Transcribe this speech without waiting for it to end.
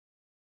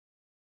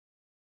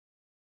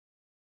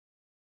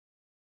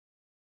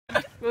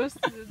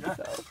roasted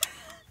himself.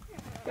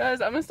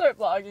 Guys, I'm gonna start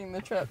vlogging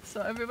the trip,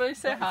 so everybody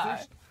say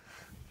hi.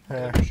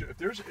 If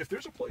there's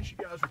a place you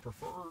guys would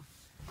prefer,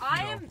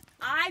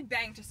 I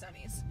banged to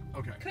Sonny's.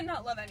 okay. Could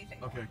not love anything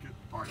more. Okay, good.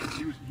 All right,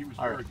 he was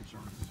very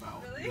concerned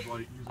about. Really? He was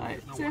like,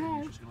 there's no way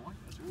he's just gonna like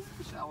this.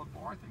 It's a salad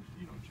bar. I think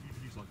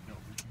he's like, no.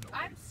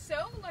 I'm so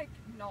like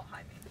not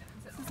high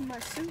maintenance at all. This is my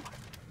suit.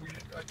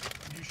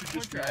 You should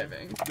just We're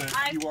driving.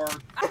 That you are.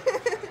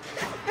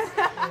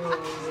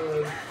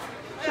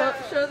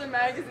 Show the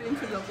magazine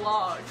to the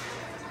vlog.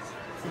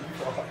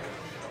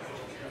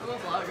 I'm a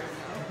vlogger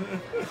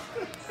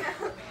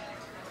now.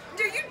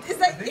 Dude, is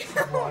that you?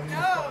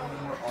 No.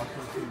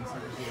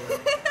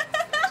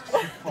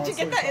 Did you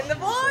get that in the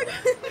vlog?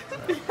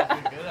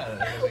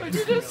 Yeah. Would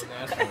you just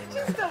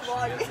the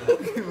vlog.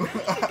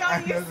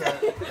 Got you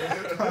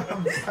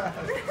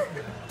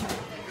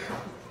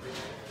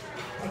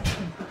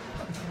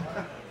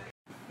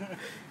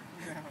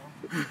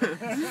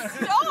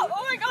Stop!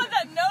 Oh my god,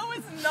 that no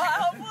is not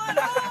helpful at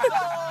all!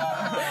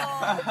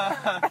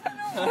 I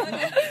don't want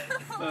it.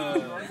 I'll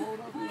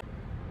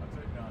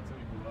tell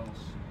you who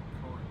else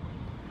currently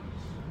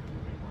is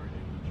moving right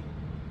age.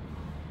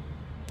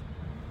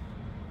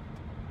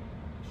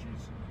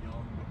 She's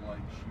young, but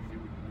like it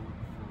would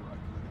work for, I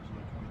think she's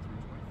like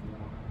 23, 24.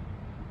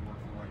 Would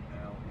work for right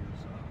now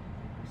is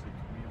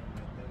Camille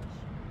Mendez,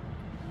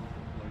 who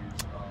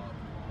plays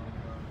Veronica on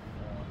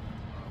Riverdale.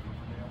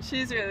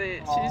 She's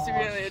really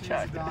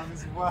attractive. She's gone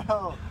as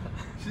well.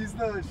 She's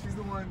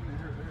the one.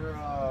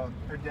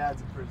 Her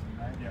dad's in prison,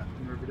 right? Yeah.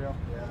 In Riverdale.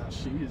 Yeah.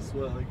 Jeez,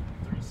 what, like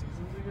 3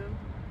 seasons ago?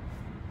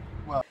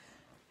 Well.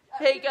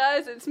 Hey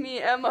guys, it's me,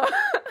 Emma.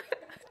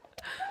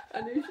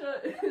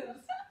 Anusha is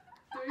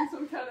doing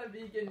some kind of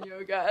vegan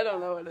yoga. I don't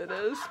know what it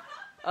is.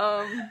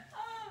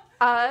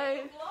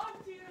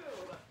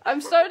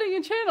 I'm starting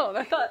a channel, and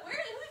I thought.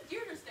 Who's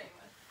Deirdre staying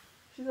with?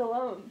 She's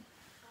alone.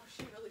 Oh,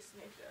 she really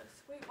snaked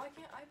us. Wait, why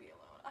can't I be alone?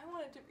 I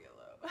wanted to be alone.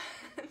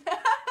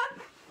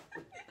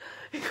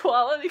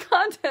 Quality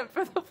content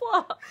for the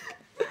vlog.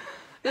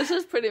 This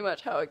is pretty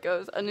much how it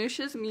goes.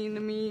 Anusha's mean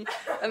to me,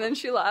 and then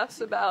she laughs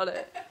about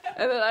it,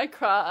 and then I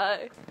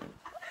cry.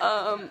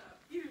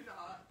 You do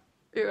not.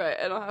 You're right,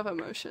 I don't have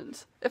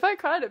emotions. If I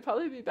cried, it'd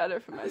probably be better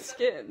for my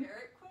skin.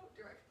 Eric quote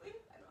directly.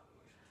 I don't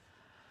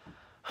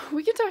have emotions.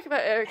 We can talk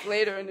about Eric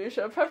later,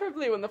 Anusha,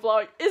 preferably when the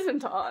vlog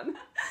isn't on.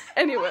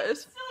 Anyways.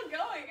 It's still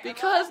going, Emma.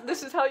 Because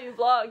this is how you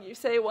vlog. You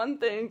say one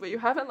thing, but you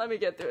haven't let me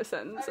get through a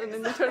sentence, and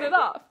then you turn it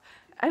off.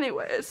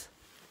 Anyways.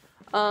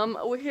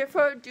 We're here for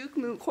our Duke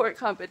Moot Court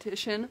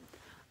competition.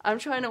 I'm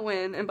trying to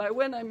win, and by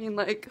win I mean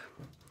like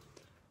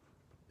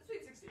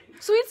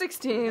Sweet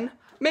 16.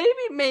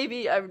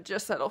 Maybe I would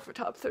just settle for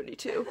top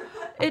 32.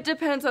 It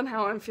depends on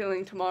how I'm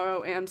feeling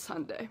tomorrow and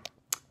Sunday.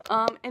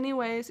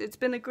 Anyways, it's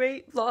been a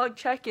great vlog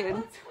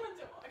check-in.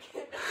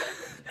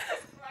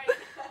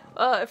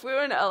 If we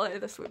were in LA,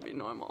 this would be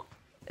normal.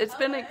 It's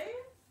been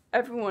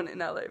everyone in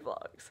LA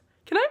vlogs.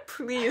 Can I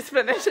please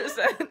finish a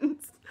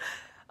sentence?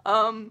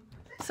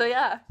 So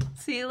yeah,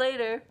 see you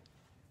later.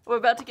 We're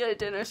about to get a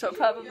dinner, so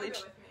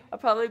I'll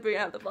probably bring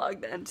out the vlog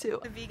then too.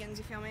 The vegans,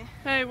 you feel me?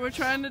 Hey, we're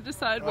trying to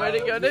decide where to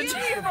go to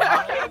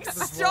dinner.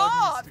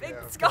 Stop!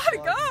 It's gotta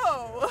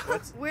go!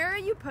 Where are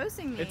you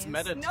posting these? It's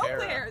Meta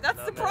Nowhere.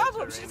 That's the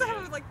problem. She doesn't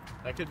have like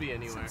that could be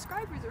anywhere.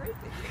 subscribers or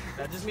anything.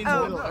 That just means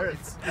Oh, Middle no.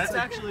 Earth. That's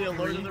actually a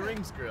Lord of the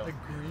Rings grill. The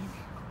Greek.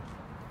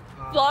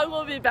 Vlog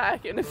will be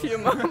back in a few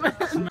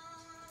moments.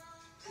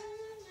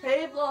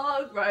 Hey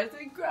vlog, rise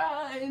and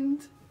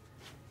grind.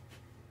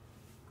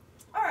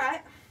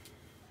 Alright.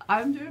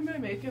 I'm doing my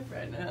makeup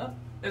right now,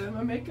 and I'm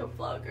a makeup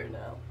vlogger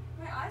now.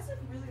 My eyes look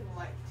really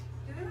light.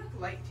 Do they look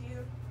light to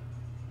you?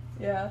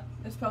 Yeah,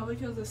 it's probably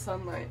because of the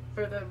sunlight,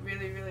 or the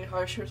really, really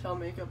harsh hotel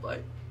makeup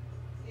light.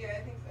 Yeah,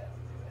 I think that'll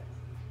do it.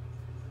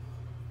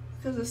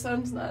 Because the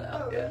sun's not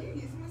out Oh, yet. are you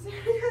using this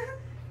area?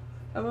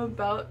 I'm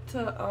about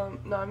to,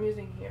 no, I'm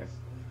using here.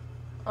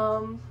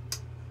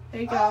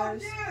 Hey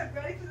guys. Oh, dude,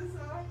 ready for the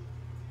song?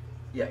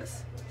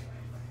 Yes.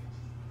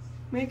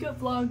 Makeup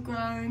vlog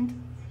grind.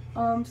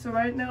 So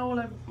right now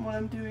what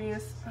I'm doing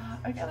is,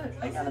 I gotta. Do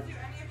any of you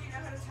know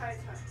how to tie a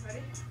tie?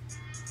 Ready?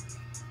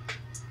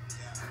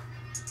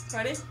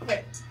 Ready?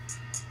 Okay.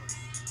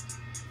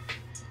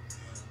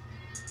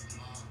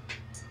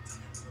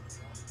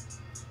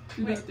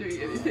 You're not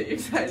doing anything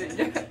exciting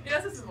yet.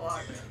 Yes, this is a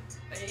vlog.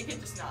 Like, you can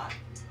just not.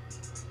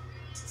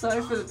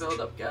 Sorry for the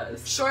build-up,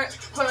 guys. Short,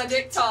 put my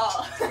dick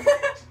tall.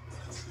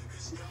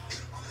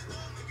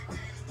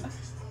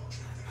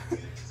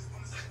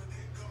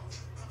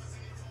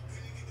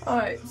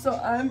 Alright, so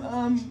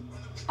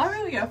I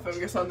really gotta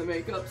focus on the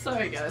makeup.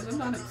 Sorry guys, I'm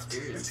not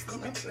experienced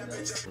enough for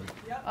this.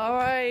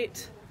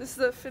 Alright, this is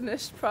the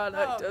finished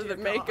product of the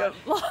makeup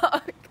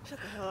vlog. Shut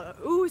the hell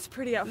up. Ooh, it's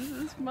pretty out. This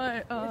is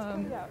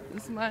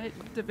my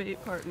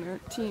debate partner,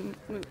 team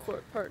Moot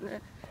Court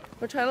partner.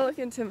 We're trying to look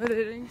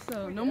intimidating,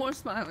 so no more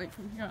smiling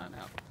from here on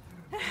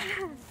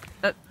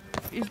out.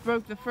 He's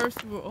broke the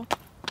first rule.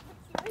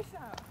 It's nice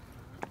out.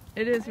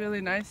 It is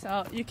really nice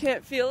out. You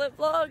can't feel it,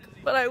 vlog,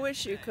 but I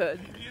wish you could.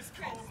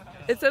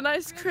 It's a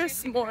nice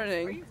crisp Are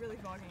morning. you really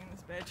vlogging in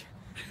this bitch?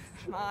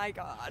 My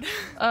god.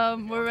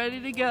 We're ready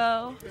to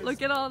go.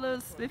 Look at all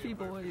those spiffy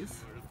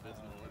boys.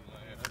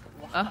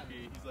 I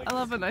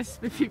love a nice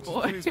spiffy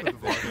boy.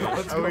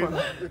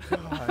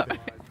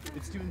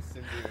 It's doing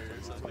Cinder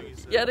or something.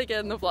 Yet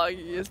again, the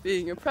vlogging is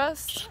being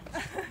oppressed.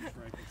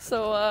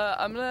 So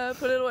I'm gonna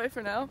put it away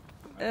for now,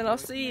 and I'll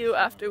see you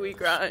after we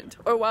grind,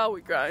 or while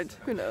we grind.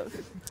 Who knows?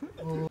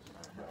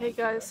 Hey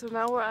guys, so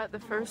now we're at the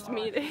first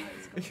meeting.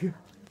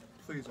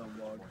 Please don't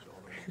vlog.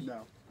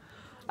 No.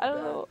 I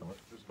don't know.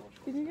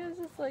 Can you guys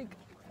just like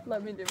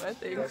let me do my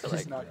thing? That's For,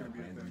 just like... not going to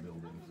be a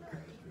thing.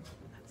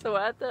 So we're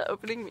at the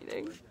opening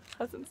meeting.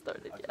 Hasn't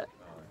started yet.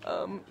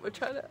 We're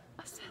trying to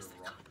assess the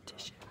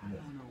competition. I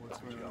don't know what's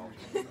going on.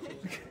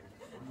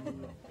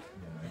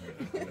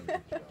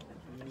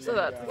 So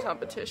that's the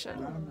competition.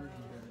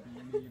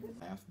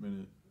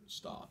 Half-minute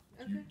stop.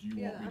 Okay. Do you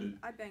want me to?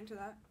 I bang to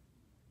that.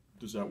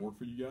 Does that work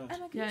for you guys?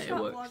 Emma, can Yeah, you it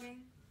stop works. vlogging?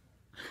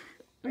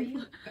 Are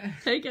you?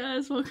 Hey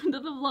guys, welcome to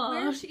the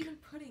Where is vlog she even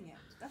putting it?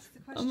 That's the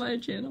question. on my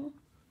channel.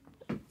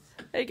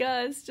 Hey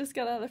guys, just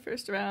got out of the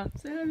first round.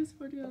 Say hi, Miss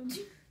Portian.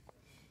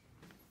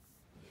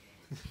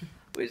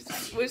 We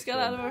just got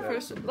out of our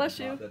first. Bless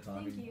you.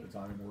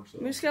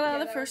 We just got out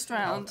of the first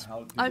round.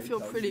 I feel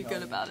pretty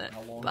good about it.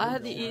 But I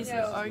had the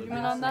easiest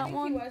argument on that He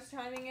one. was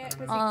timing it because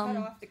he cut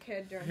off the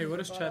kid during Hey, his what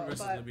is Chad rebuttal,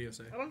 versus but the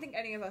BSA? I don't think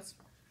any of us.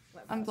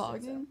 I'm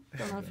vlogging.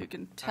 Don't know if you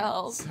can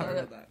tell. Sorry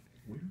But about that.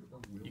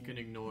 You can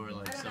ignore I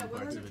like don't know. some Will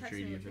parts of hasn't the texted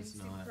treaty me, if which it's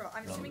means not. pro.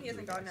 I'm assuming he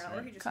hasn't gone now,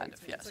 or he just Kind tweets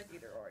of, me. It's yes. like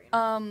either or, you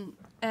know?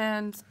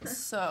 And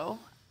so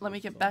let me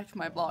get back to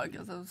my blog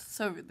because I was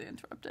so rudely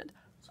interrupted.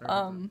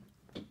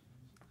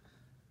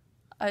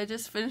 I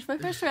just finished my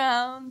first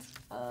round.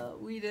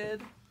 We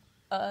did.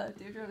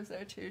 Deirdre was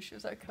there too. She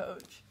was our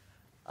coach.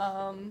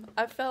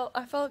 I felt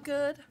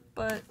good,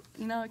 but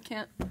you know I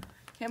can't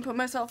put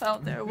myself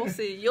out there. We'll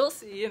see. You'll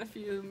see in a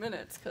few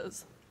minutes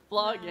because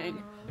vlogging.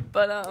 No,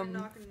 But we're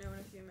not gonna know in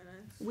a few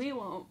minutes. we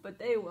won't, but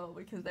they will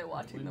because they're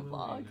watching the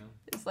vlog.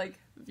 It's like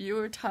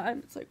viewer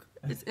time.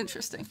 It's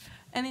interesting.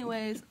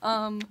 Anyways,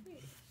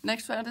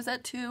 next round is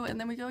at 2, and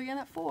then we go again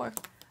at 4. A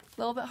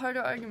little bit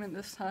harder argument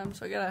this time,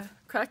 so I gotta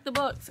crack the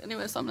books.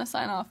 Anyway, so I'm gonna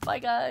sign off. Bye,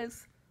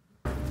 guys.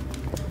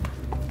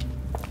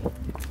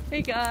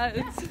 Hey,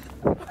 guys.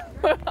 No,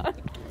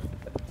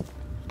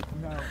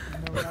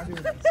 we're not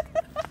doing this.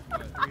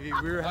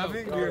 We were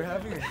having a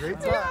great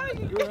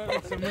time. We were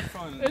having so much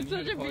fun. It's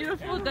such a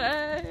beautiful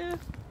day.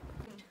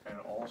 And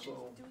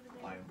also,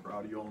 I am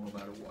proud of y'all no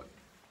matter what.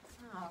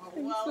 Oh,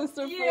 Thanks,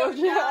 Mr. you now you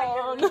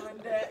Forgeon.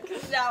 ruined it,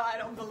 'cause now I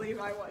don't believe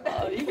I won.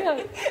 Oh, you got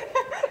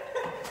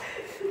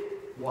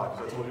Why?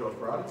 Because I told you I was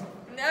proud of you?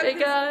 No, Hey,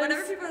 because guys.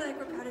 whenever people are like,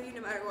 we're proud of you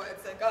no matter what,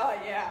 it's like, oh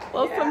yeah.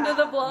 Welcome to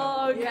the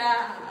vlog.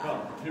 Yeah.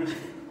 No, dude.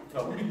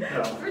 No, we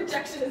no.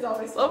 Rejection is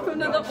always. Welcome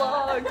to the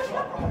vlog. No, I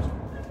promise you.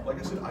 Like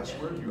I said, I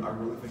swear to you, I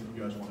really think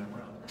you guys won that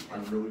round. I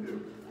really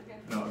do.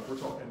 Now, if we're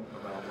talking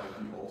about like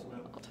the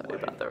ultimate, I'll tell you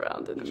about the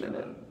round in a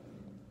minute.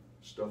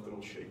 Stuff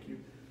that'll shake you.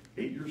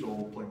 8 years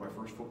old, playing my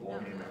first football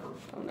game ever.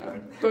 Oh no. Okay?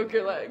 Broke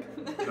your leg.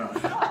 No,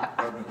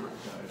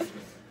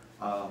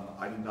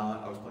 I did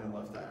not. I was playing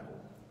left tackle.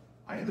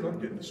 I ended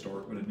up getting the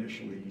start, but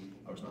initially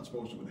I was not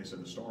supposed to. When they said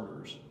the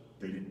starters,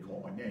 they didn't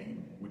call my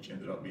name, which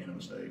ended up being a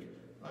mistake.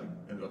 I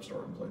ended up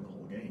starting playing the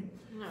whole game.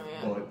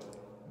 But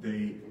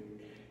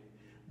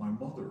my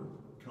mother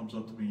comes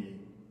up to me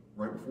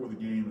right before the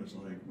game and is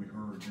like, "We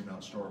heard you're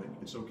not starting.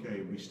 It's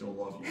okay. We still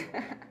love you."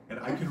 And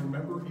I can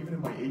remember even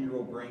in my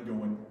 8-year-old brain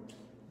going,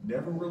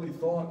 "Never really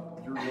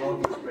thought your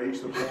love was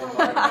based upon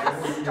my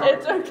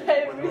It's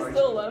okay. We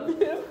still love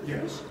you.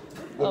 Yes.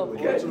 Oh,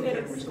 Literally, it's okay,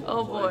 goodness. we still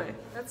Oh, play. boy.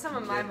 That's some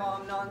of my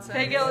mom nonsense.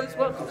 Hey, guys,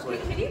 welcome.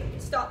 Can you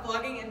stop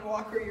vlogging and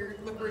walk where you're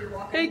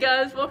walking? Hey,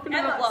 guys, welcome to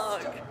the Emma,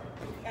 vlog. stop.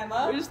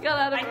 Emma, We just got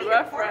out I of a need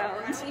rough a partner.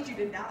 round. I need you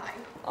to die.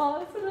 Oh,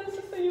 that's the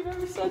nicest thing you've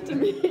ever said to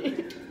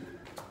me.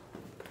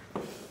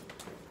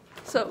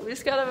 So, we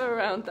just got out of a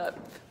round that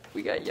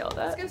we got yelled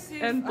Let's at go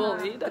see and if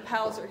bullied. the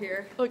pals are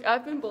here. Look,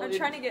 I've been I'm bullied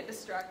trying to get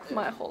distracted.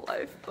 my whole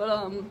life,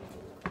 but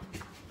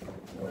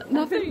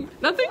nothing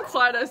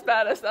quite as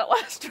bad as that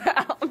last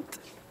round.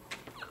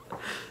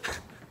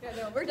 Yeah,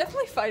 no, we're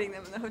definitely fighting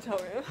them in the hotel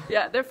room.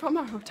 Yeah, they're from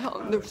our hotel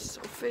and they're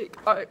so fake.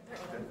 Alright,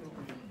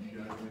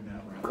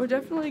 we're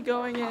definitely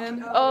going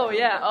in. Oh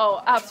yeah,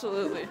 oh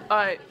absolutely.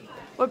 Alright,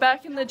 we're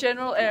back in the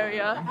general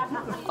area.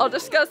 I'll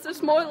discuss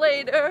this more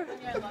later.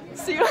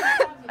 See you.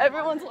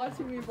 Everyone's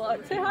watching me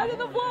vlog. Say hi to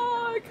the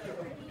vlog.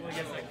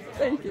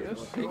 Thank you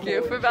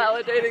for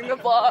validating the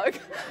vlog.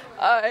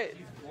 Alright,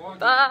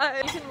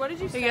 bye. Ethan, what did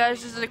you say? Hey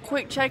guys, just a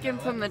quick check-in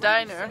from the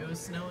diner. It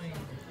was snowing.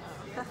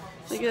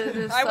 Look at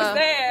this. I was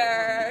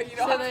there. You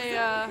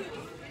know.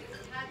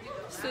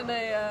 It's in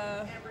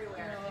a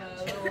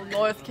little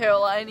North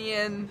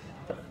Carolinian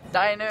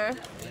diner.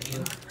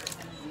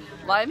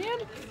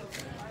 Linian?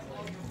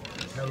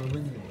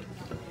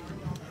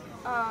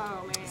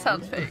 Oh man.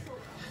 Sounds fake.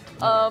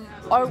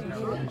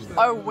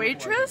 Our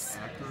waitress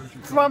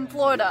from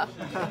Florida.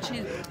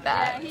 She's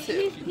bad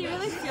too. He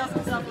really feels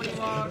himself when he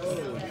walks.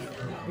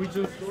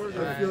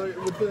 I feel like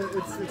with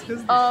it's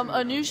because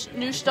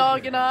Anush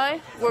Dog and I,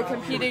 we're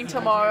competing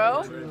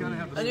tomorrow.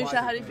 Anusha,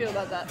 how do you feel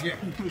about that?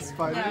 the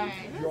spider.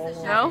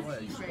 No?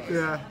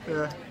 Yeah.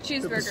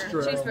 Cheeseburger.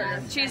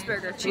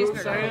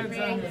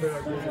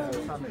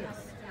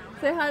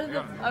 Say hi to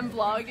the, I'm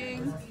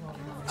vlogging.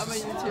 I'm a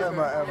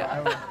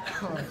YouTuber.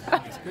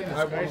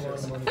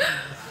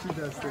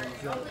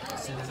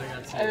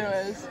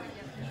 Anyways.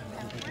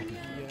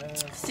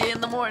 See you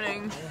in the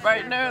morning,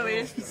 bright and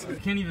early. I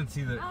can't even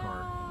see that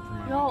car.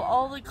 Y'all,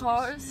 all the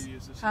cars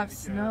have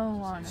snow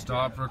on it.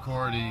 Stop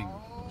recording.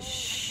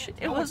 Shh.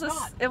 It was a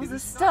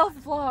stealth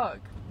vlog.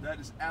 That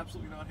is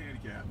absolutely not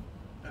handicapped.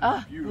 That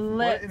is beautiful.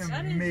 Lit. What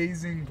an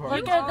amazing park.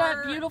 Look at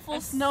that beautiful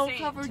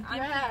snow-covered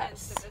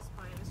grass.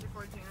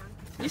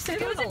 You say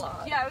that a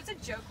lot. Yeah, it was a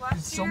joke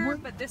last year, someone-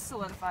 but this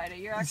solidified it.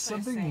 You're Is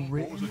actually a something saint.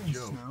 written was a in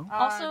joke? snow?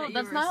 Also, That you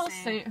that's were not a how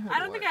saint. sainthood I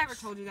don't think I ever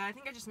works. told you that. I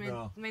think I just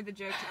No. made the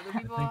joke to other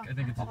people. I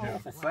think it's a joke.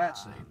 Awful fat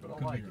saint, but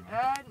I like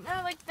it.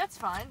 No, like that's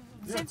fine.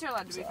 Saints are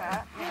allowed to be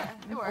fat. Yeah,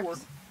 it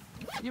works.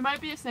 You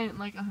might be a saint in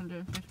like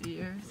 150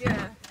 years.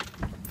 Yeah.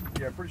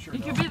 Yeah, pretty sure.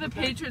 You could be the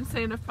patron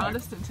saint of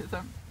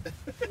Protestantism.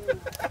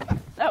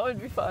 That would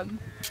be fun.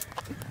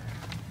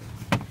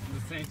 The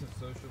saints of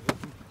socialism.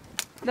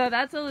 No,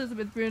 that's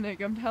Elizabeth Brunig,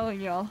 I'm telling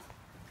y'all.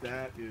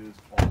 That is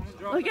awesome.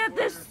 Look at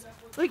this!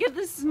 Look at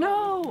the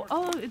snow!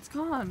 Oh, it's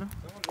gone.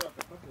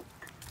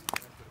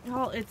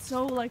 Y'all, it's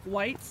so like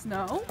white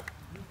snow.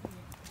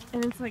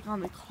 And it's like on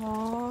the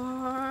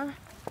car.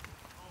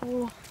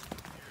 Oh,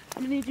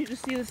 I'm gonna need you to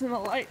see this in the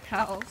light,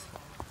 pals.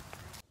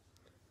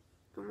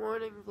 Good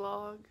morning,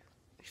 vlog.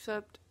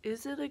 Except,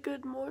 is it a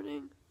good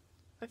morning?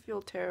 I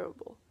feel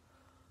terrible.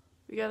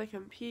 We gotta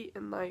compete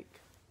in like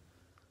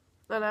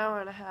an hour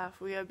and a half.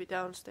 We gotta be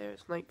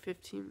downstairs in like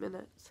 15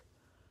 minutes.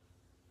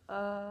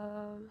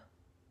 I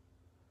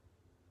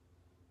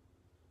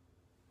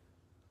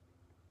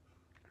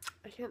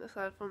can't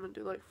decide if I'm gonna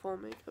do like full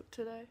makeup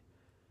today.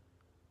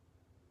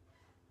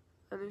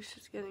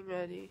 Anusha's getting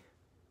ready.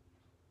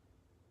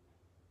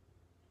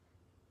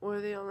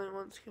 We're the only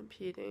ones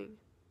competing.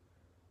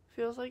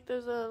 Feels like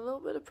there's a little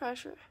bit of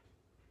pressure.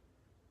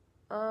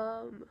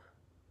 But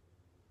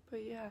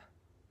yeah.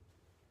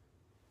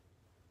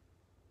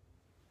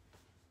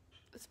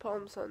 It's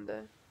Palm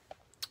Sunday.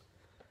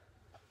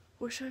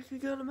 Wish I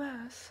could go to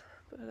Mass,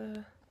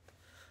 but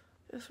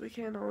guess we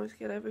can't always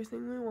get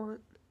everything we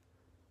want.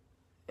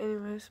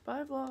 Anyways,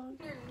 bye vlog.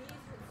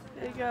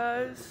 Hey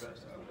guys.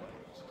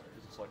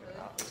 It's like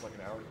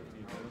an hour,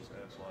 15 minutes, and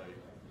it's like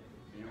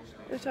meal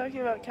stand. You're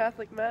talking about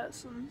Catholic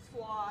Mass and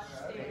Squat,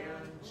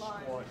 stand,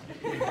 lunge.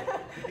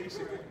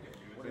 Basically,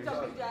 what are you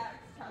talking about?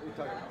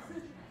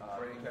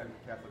 Praying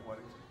Catholic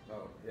weddings.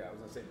 Oh, yeah, I was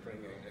gonna say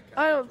praying at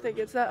I don't think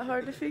it's that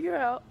hard to figure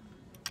out.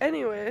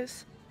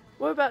 Anyways,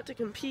 we're about to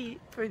compete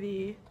for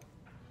the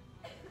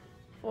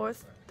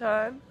 4th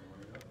time.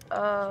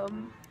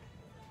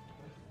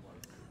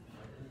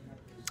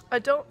 I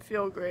don't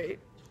feel great.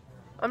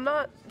 I'm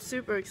not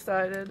super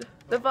excited.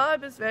 The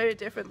vibe is very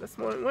different this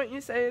morning. Wouldn't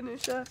you say,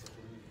 Anusha?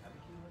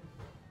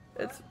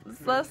 It's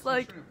less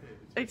like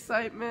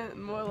excitement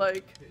and more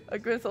like a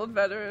grizzled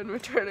veteran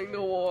returning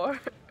to war.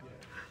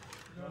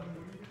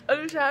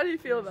 Anusha, how do you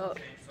feel about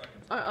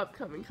our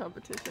upcoming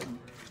competition?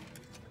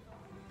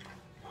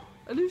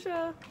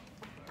 Anusha?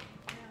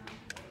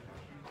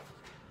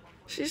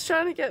 She's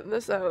trying to get in the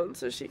zone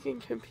so she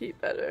can compete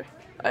better.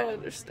 I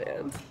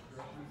understand.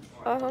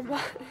 Everybody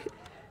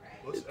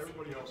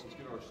else, let's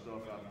get our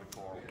stuff out of the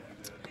car.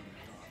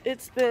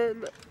 It's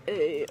been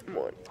a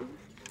morning.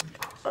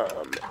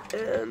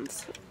 And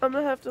I'm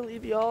gonna have to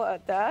leave y'all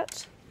at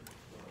that.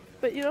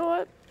 But you know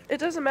what? It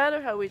doesn't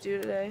matter how we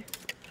do today.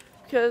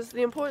 Because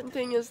the important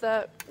thing is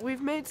that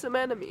we've made some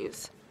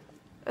enemies.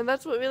 And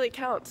that's what really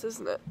counts,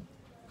 isn't it?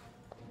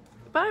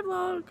 Bye,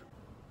 vlog.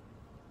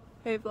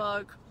 Hey,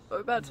 vlog. We're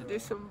about to do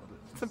some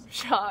The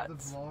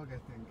shots. vlog, I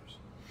think.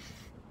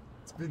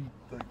 It's been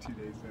like 2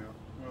 days now.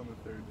 We're on the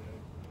 3rd day.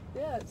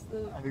 Yeah, it's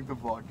the I think the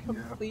vlog can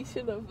go.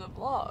 completion of the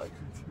vlog.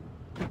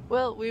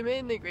 Well, we made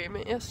an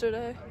agreement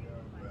yesterday. I know,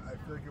 but I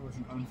feel like it was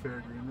an unfair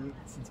agreement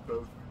since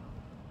both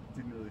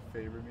didn't really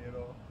favor me at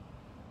all.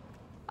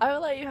 I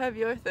will let you have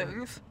your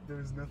things. There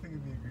was nothing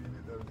in the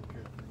agreement that was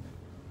good for me.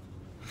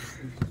 It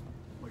was just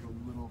like a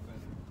little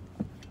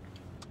better.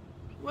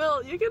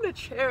 Well, you're gonna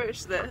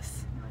cherish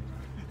this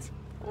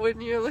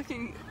when you're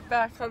looking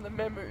back on the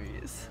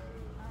memories.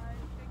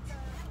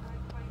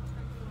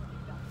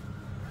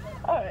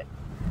 Alright,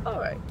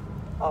 alright,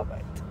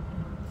 alright.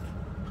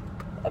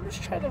 I'm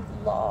just trying to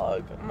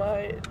vlog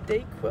my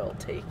Dayquil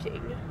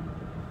taking.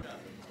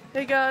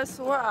 Hey guys,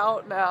 so we're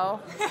out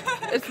now.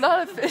 It's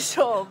not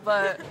official,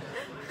 but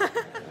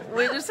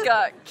we just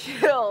got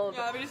killed.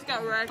 Yeah, we just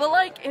got wrecked. But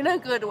like in a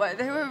good way.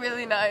 They were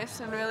really nice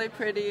and really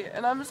pretty,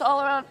 and I'm just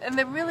all around, and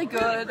they're really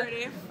good.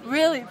 Pretty.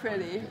 Really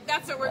pretty.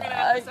 That's what we're gonna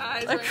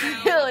emphasize Like right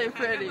now. really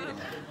pretty.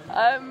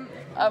 I'm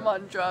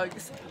on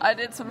drugs. I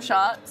did some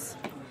shots.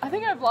 I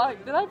think I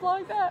vlogged. Did I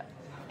vlog that?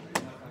 I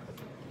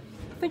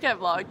think I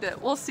vlogged it.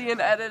 We'll see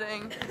in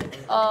editing.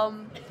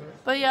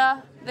 But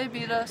yeah, They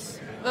beat us.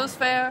 It was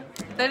fair.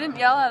 They didn't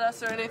yell at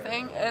us or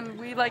anything, and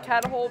we like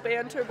had a whole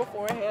banter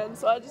beforehand,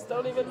 so I just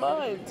don't even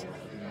mind.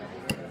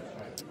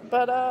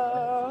 But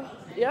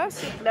yeah,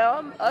 so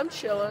now I'm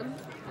chilling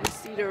in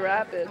Cedar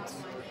Rapids.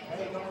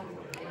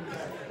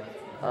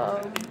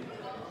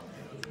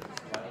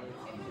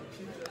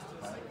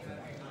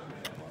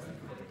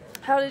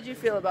 How did you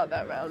feel about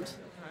that round?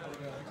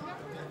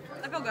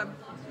 I feel good.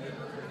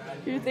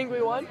 Do you think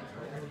we won?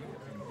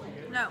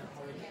 No.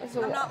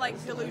 So, I'm not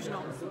like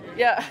delusional.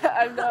 yeah,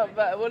 I know,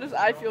 but what does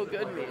I feel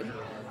good mean?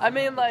 I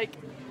mean like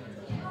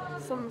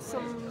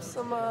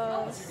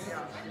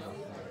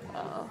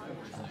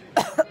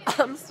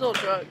I'm still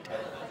drugged.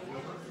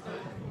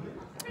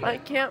 I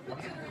can't.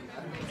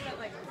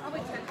 Like probably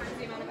 10 times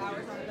the amount of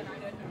hours on it than I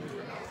did.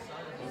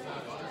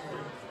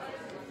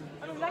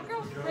 I mean, that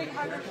girl's great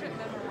higher shit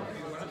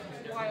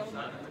than wild.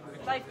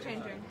 Life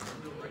changing.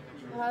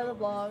 Hi, the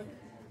vlog.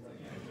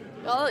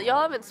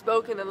 Y'all haven't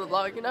spoken in the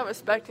vlog. You're not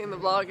respecting the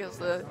vlog as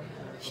the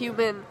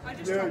human.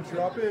 Yeah,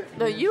 drop it.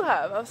 No, you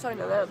have. I was talking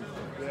to them.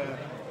 Yeah.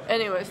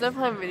 Anyways, they're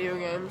playing video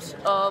games.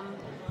 Are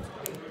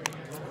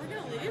we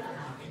gonna leave?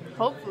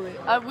 Hopefully.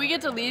 We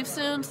get to leave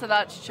soon, so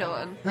that's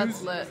chilling.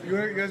 That's lit. You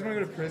guys want to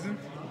go to prison?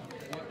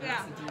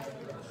 Yeah.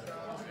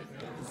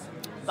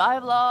 Bye,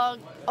 vlog.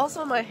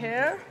 Also, my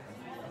hair.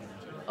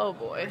 Oh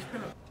boy.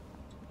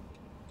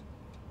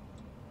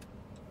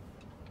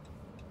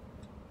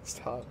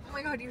 Stop. Oh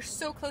my god, you're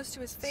so close to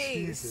his face.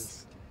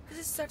 Jesus. This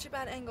is such a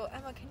bad angle.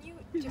 Emma, can you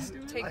just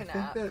take a I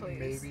nap, think that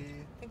please? maybe.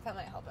 I think that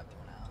might help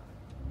everyone out.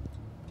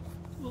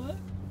 What?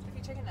 If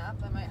you take a nap,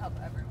 that might help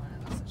everyone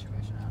in this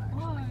situation out,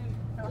 actually. Why?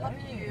 It'll help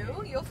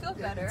you. You'll feel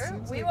Yeah, it better.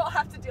 seems We like- won't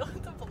have to deal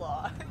with the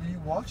vlog. When you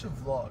watch a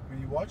vlog, when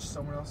you watch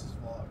someone else's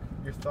vlog,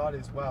 your thought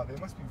is, wow, they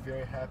must be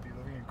very happy,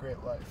 living a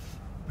great life.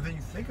 But then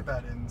you think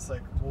about it and it's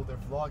like, well, they're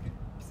vlogging.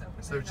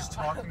 So they're just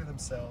talking to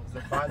themselves,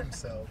 they're by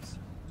themselves.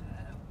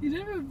 You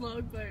never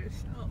vlog by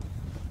yourself.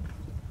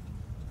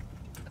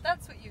 But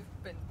that's what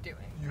you've been doing.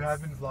 You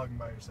have been vlogging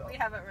by yourself. We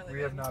haven't really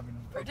We have been not been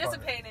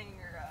participating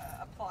or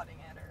applauding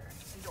it or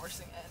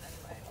endorsing it in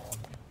any way.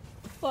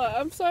 Well,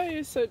 I'm sorry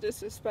you're so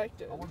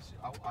disrespected. I want to see.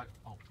 Oh.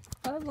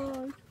 Bye,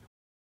 vlog.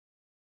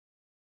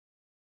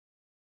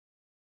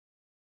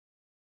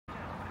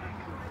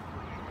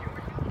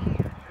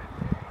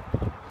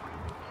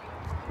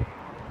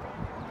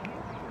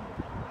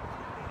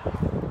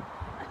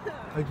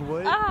 Like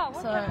what? Ah,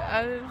 what Sorry,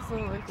 I was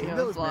looking Didn't at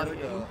that was made like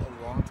vlogging.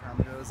 a long time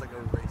ago. It was like a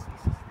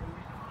racist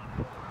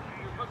movie.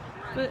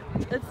 But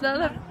it's not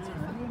a. Like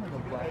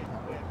a black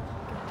comedy.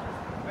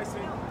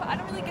 But I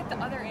don't really get the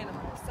other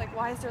animals. Like,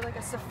 why is there like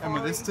a safari?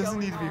 Emma, this doesn't going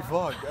need to be on?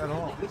 vlogged at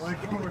all.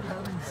 Like we're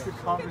having a Can you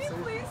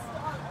conversation. please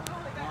stop?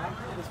 Oh my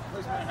god. This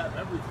place might have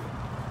everything.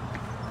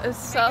 It's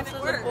south it of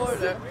the worse.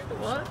 border.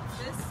 What?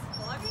 This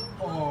vlogging?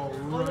 Oh,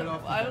 right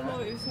off the I don't bat. know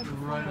what you said.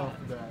 Right off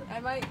the bat. I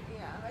might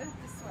have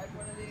to swipe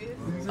one of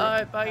these.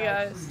 Alright, bye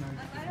guys. These are I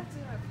might have to